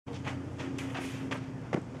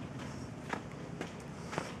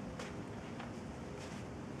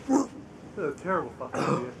That's a terrible fucking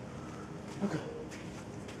idea. Okay.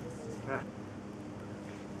 Yeah.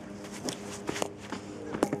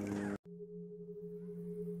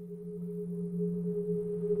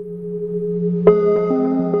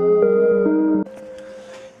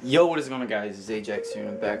 Yo, what is going on, guys? It's Ajax here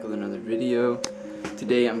and I'm back with another video.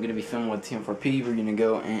 Today I'm going to be filming with TN4P. We're going to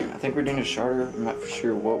go and I think we're doing a charter. I'm not for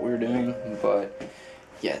sure what we're doing, but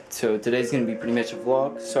yeah. So today's going to be pretty much a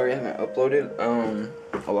vlog. Sorry I haven't uploaded.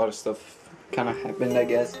 A lot of stuff kind of happened, I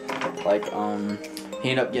guess. Like he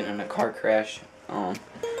ended up getting in a car crash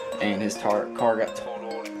and his car got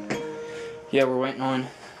totaled. Yeah, we're waiting on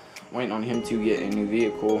him to get a new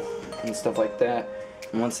vehicle and stuff like that.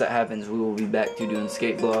 And once that happens, we will be back to doing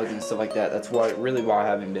skate vlogs and stuff like that. That's really why I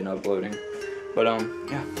haven't been uploading. But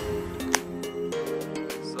yeah.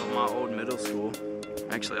 So my old middle school,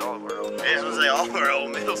 actually all of our old middle schools. Yeah, all of our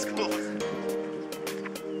old middle schools.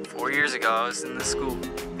 4 years ago, I was in this school.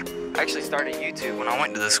 I actually started YouTube when I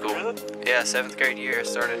went to this school. Really? Yeah, 7th grade year, I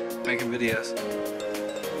started making videos.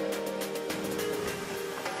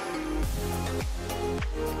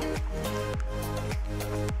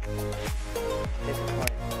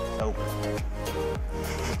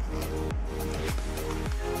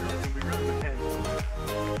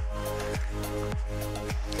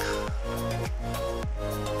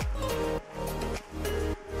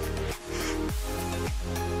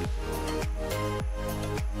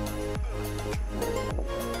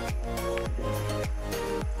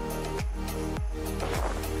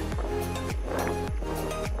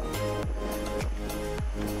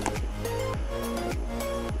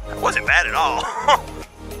 Wasn't bad at all.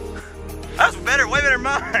 That was better, way better than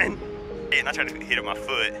mine. And I tried to hit on my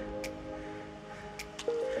foot.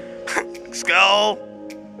 Skull.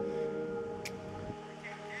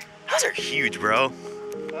 Those are huge, bro.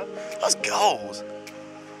 Huh? Those goals.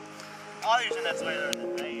 Oh, you're saying that's way better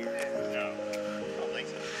than me. No, I don't think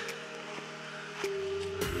so.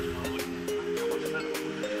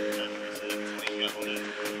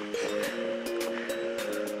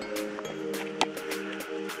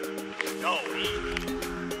 No.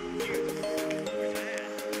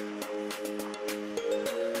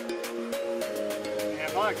 Yeah,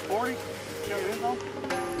 if I like 40, show you this one.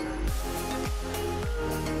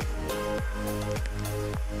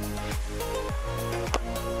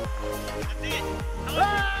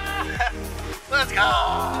 Ah! Let's go!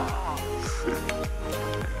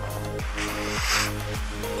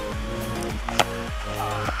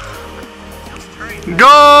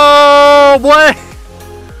 Go, boy!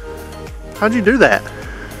 How'd you do that?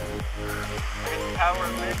 Power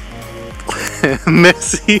of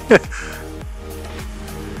Messi. That's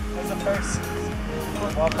the first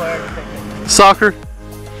football player to Soccer.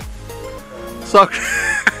 Soccer.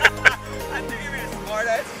 I knew you were a smart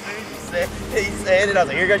ass as soon as he said it. I was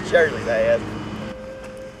like, here goes Shirley's ass.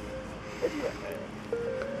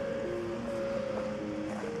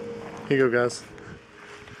 Here you go, guys.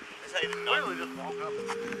 That's how you normally just walk up.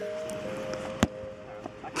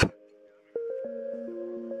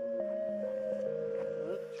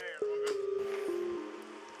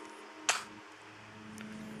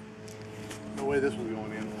 No way this one's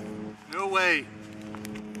going in. No way.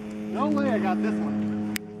 No way I got this one.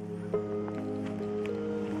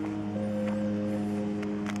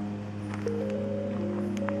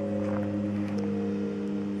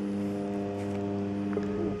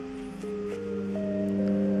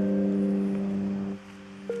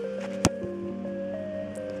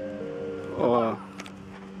 Oh,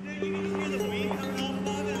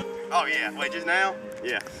 Oh yeah, wait, just now?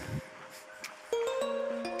 Yeah.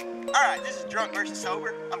 Alright, this is drunk versus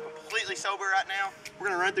sober. I'm completely sober right now. We're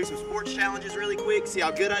gonna run through some sports challenges really quick, see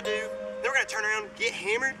how good I do. Then we're gonna turn around, get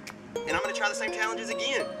hammered, and I'm gonna try the same challenges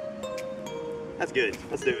again. That's good,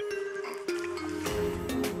 let's do it.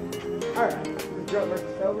 Alright, this is drunk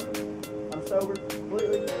versus sober. I'm sober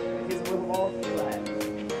completely, and he's a little off. Relax.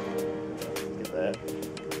 Let's get that.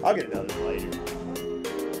 I'll get another later.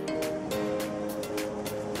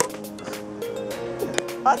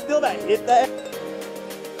 I still not hit that.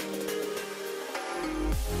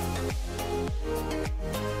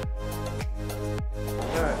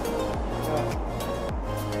 Alright.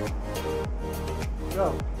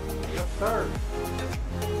 Go. Yes, sir.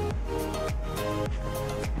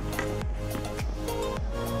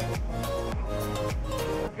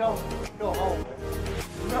 Let's go. Let's go home.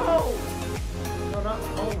 No! No, not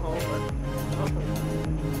home, but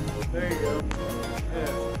there you go.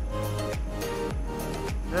 Yeah.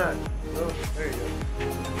 Yeah. Oh, there you go.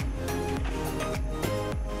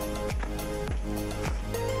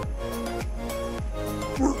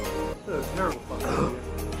 That's a terrible fucking idea.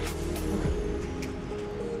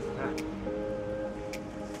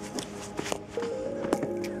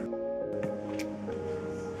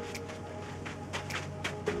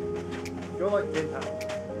 Go like 10 times.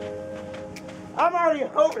 I'm already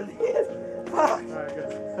over this. Fuck. Alright,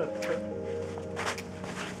 good.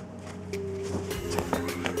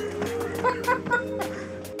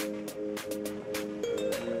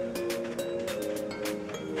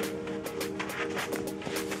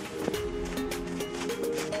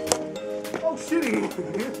 Oh, shitty.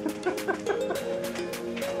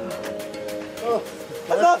 Oh,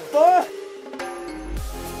 That's not fun.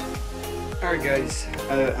 Alright guys,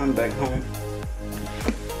 I'm back home.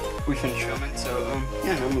 We finished filming, so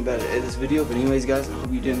yeah, I'm about to edit this video. But anyways guys, I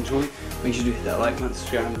hope you did enjoy. Make sure you hit that like button,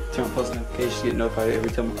 subscribe, turn on post notifications to get notified every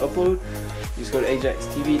time I upload. Just go to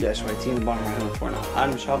AjaxTV-YT in the bottom right hand of the Fortnite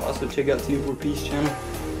item shop. Also check out TN4P's channel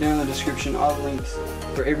down in the description. All the links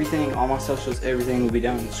for everything, all my socials, everything will be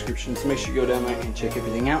down in the description. So make sure you go down there and check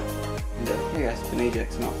everything out. And yeah guys, it's been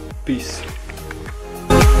Ajax and all. Peace.